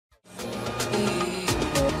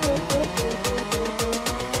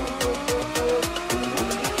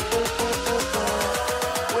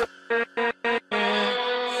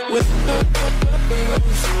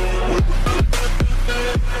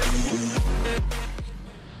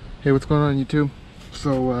Hey, what's going on YouTube?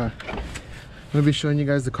 So I'm gonna be showing you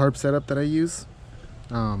guys the carb setup that I use.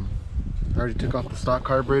 I already took off the stock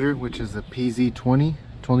carburetor, which is a pz20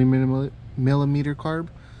 20mm carb.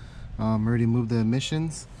 Already moved the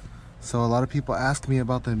emissions. So a lot of people ask me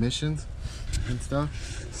about the emissions and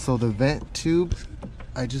stuff. So the vent tube,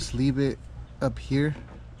 I just leave it up here.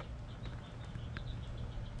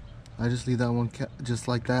 I just leave that one just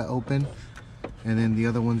like that open, and then the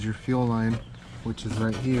other one's your fuel line, which is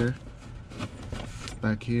right here,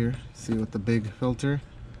 back here. See, with the big filter.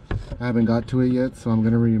 I haven't got to it yet, so I'm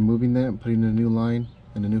gonna be removing that and putting a new line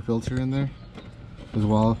and a new filter in there, as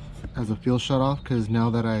well as a fuel shut off, because now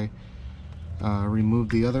that I removed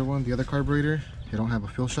the other one, the other carburetor, they don't have a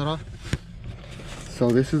fuel shut off. So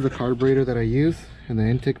this is the carburetor that I use in the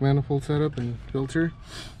intake manifold setup and filter.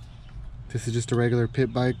 This is just a regular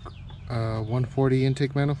pit bike 140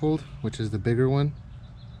 intake manifold, which is the bigger one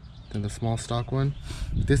than the small stock one.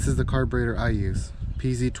 This is the carburetor I use,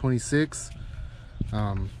 pz26,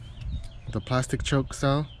 the plastic choke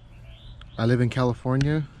style. I live in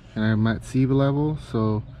California and I'm at sea level,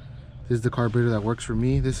 so this is the carburetor that works for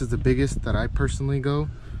me. This is the biggest that I personally go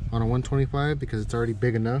on a 125 because it's already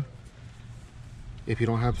big enough. If you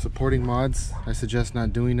don't have supporting mods, I suggest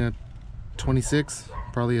not doing a 26,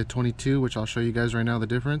 probably a 22, which I'll show you guys right now the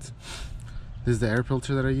difference. This is the air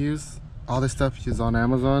filter that I use. All this stuff is on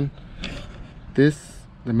Amazon. The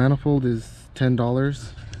manifold is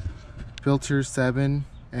 $10, filter $7,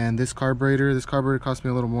 and this carburetor cost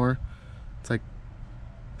me a little more. It's like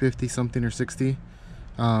 50 something or 60,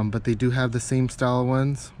 but they do have the same style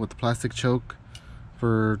ones with the plastic choke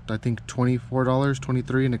for I think $24,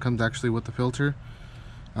 $23, and it comes actually with the filter.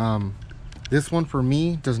 This one for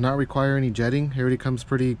me does not require any jetting. It already comes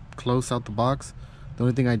pretty close out the box. The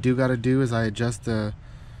only thing I do gotta do is I adjust it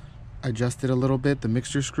a little bit, the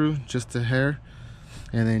mixture screw, just a hair,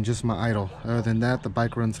 and then just my idle. Other than that, the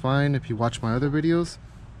bike runs fine. If you watch my other videos,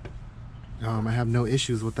 I have no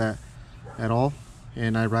issues with that at all,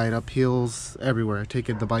 and I ride up hills everywhere. I take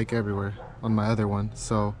the bike everywhere on my other one.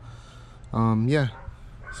 So yeah,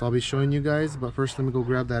 so I'll be showing you guys, but first let me go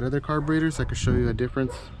grab that other carburetor so I can show you a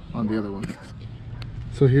difference on the other one.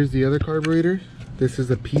 So here's the other carburetor. This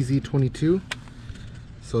is a pz22.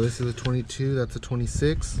 So this is a 22, that's a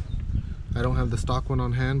 26. I don't have the stock one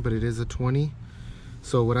on hand, but it is a 20.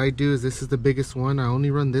 So what I do is, this is the biggest one. I only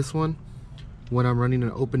run this one when I'm running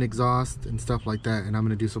an open exhaust and stuff like that, and I'm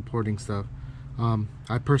gonna do supporting stuff.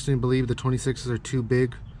 I personally believe the 26s are too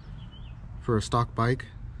big for a stock bike.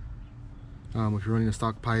 If you're running a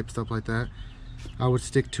stock pipe, stuff like that, I would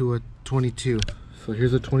stick to a 22. So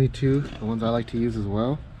here's a 22, the ones I like to use as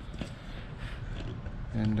well.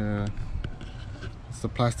 And it's the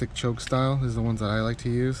plastic choke style. These are the ones that I like to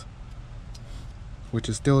use, which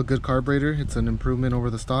is still a good carburetor. It's an improvement over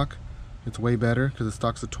the stock. It's way better because the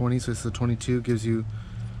stock's a 20, so this is a 22. Gives you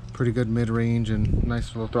pretty good mid-range and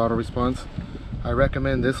nice little throttle response. I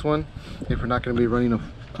recommend this one if you're not going to be running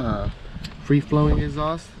a free-flowing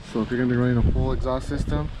exhaust. So if you're going to be running a full exhaust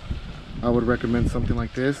system, I would recommend something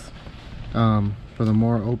like this. For the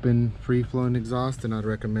more open, free-flowing exhaust, then I'd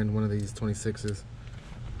recommend one of these 26s.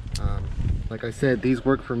 Like I said, these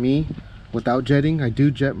work for me without jetting. I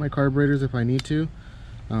do jet my carburetors if I need to.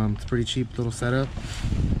 It's a pretty cheap little setup.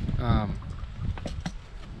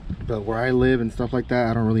 But where I live and stuff like that,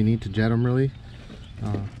 I don't really need to jet them really.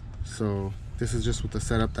 So this is just with the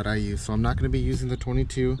setup that I use. So I'm not going to be using the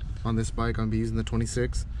 22 on this bike. I'm going to be using the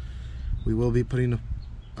 26. We will be putting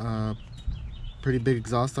a pretty big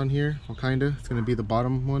exhaust on here. Well, kinda. It's going to be the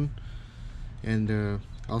bottom one. And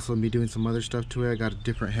also be doing some other stuff to it. I got a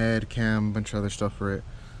different head, cam, a bunch of other stuff for it.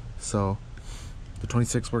 So the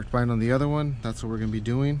 26 worked fine on the other one. That's what we're going to be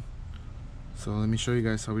doing. So let me show you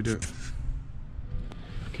guys how we do it.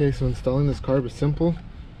 Okay, so installing this carb is simple.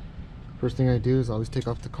 First thing I do is always take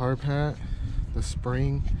off the carb hat, the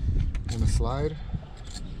spring, and the slide.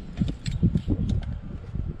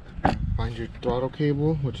 Find your throttle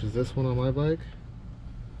cable, which is this one on my bike.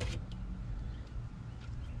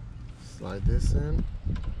 Slide this in.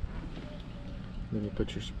 Then you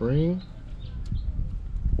put your spring.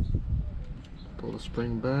 Pull the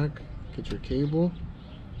spring back, get your cable.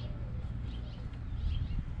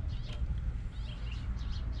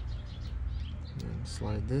 And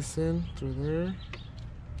slide this in through there.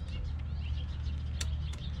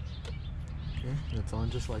 Okay, it's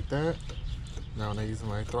on just like that. Now when I'm using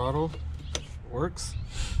my throttle, it works.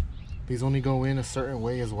 These only go in a certain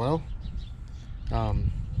way as well.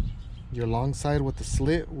 Your long side with the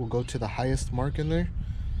slit will go to the highest mark in there.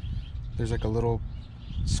 There's like a little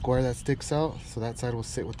square that sticks out, so that side will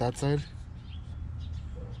sit with that side.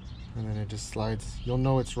 and then it just slides. You'll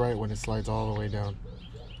know it's right when it slides all the way down.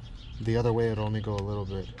 The other way it'll only go a little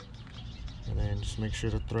bit. And then just make sure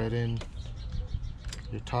to thread in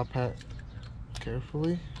your top hat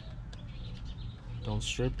carefully. Don't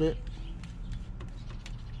strip it.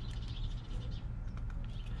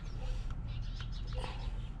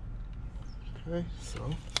 Okay, so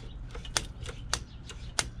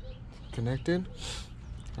connected.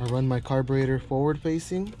 I run my carburetor forward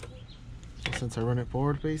facing. So since I run it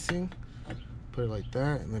forward facing, put it like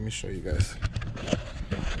that, and let me show you guys.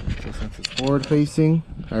 So since it's forward facing,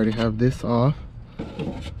 I already have this off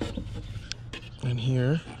and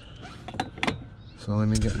here. So let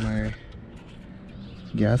me get my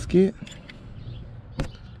gasket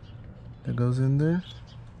that goes in there,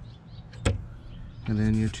 and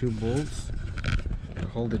then your 2 bolts to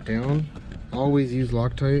hold it down. Always use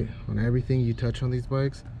Loctite on everything you touch on these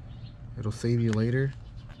bikes. It'll save you later.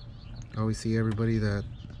 I always see everybody that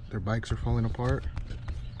their bikes are falling apart.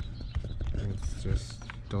 It's just,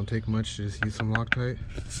 don't take much, just use some Loctite.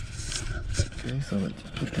 Okay, so let's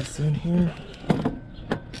put this in here.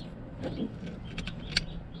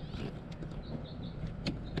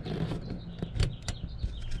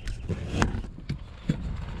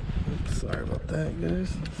 Oops, sorry about that,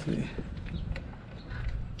 guys. Let's see.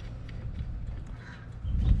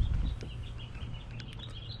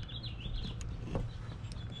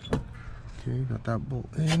 Okay, got that bolt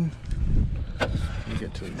in. Let me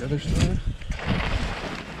get to the other side.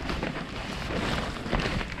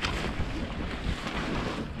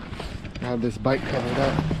 I have this bike covered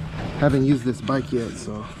up. Haven't used this bike yet,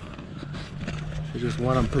 so it's just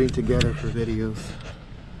one I'm putting together for videos.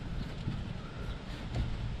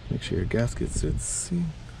 Make sure your gasket sits in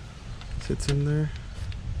there.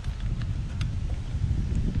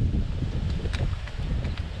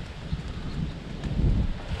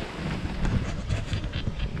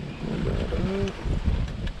 Hold that up.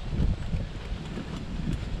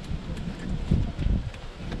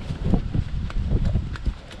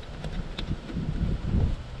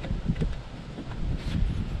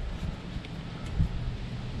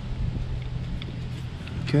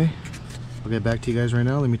 Okay, I'll get back to you guys right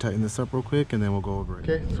now. Let me tighten this up real quick and then we'll go over it.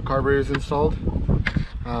 Okay, so carburetor is installed.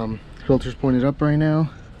 Filter's pointed up right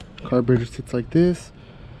now. Carburetor sits like this,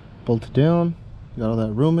 bolted down. Got all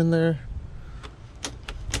that room in there.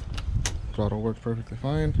 Throttle works perfectly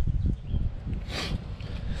fine.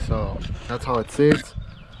 So that's how it sits.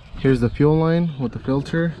 Here's the fuel line with the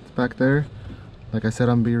filter. It's back there. Like I said,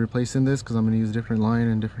 I'm gonna be replacing this because I'm gonna use a different line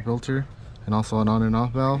and different filter, and also an on and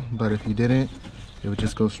off valve. But if you didn't, it would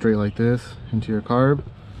just go straight like this into your carb,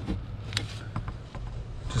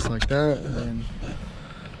 just like that. And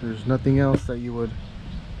there's nothing else that you would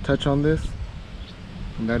touch on this,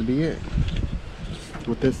 and that'd be it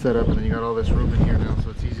with this setup. And then you got all this room in here now,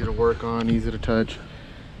 so it's easy to work on, easy to touch,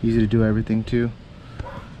 easy to do everything too.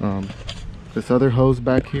 This other hose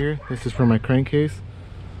back here, this is for my crankcase.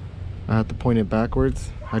 I have to point it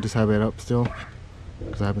backwards. I just have it up still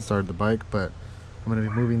because I haven't started the bike, but I'm going to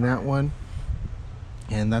be moving that one.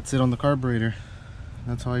 And that's it on the carburetor.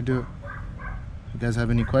 That's how I do it. If you guys have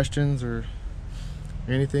any questions or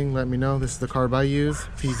anything, let me know. This is the carb I use,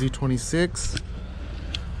 pz26.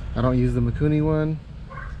 I don't use the Mikuni one,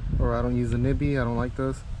 or I don't use the Nibby. I don't like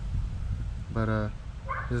those, but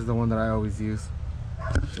this is the one that I always use.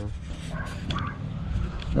 So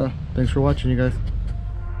thanks for watching, you guys.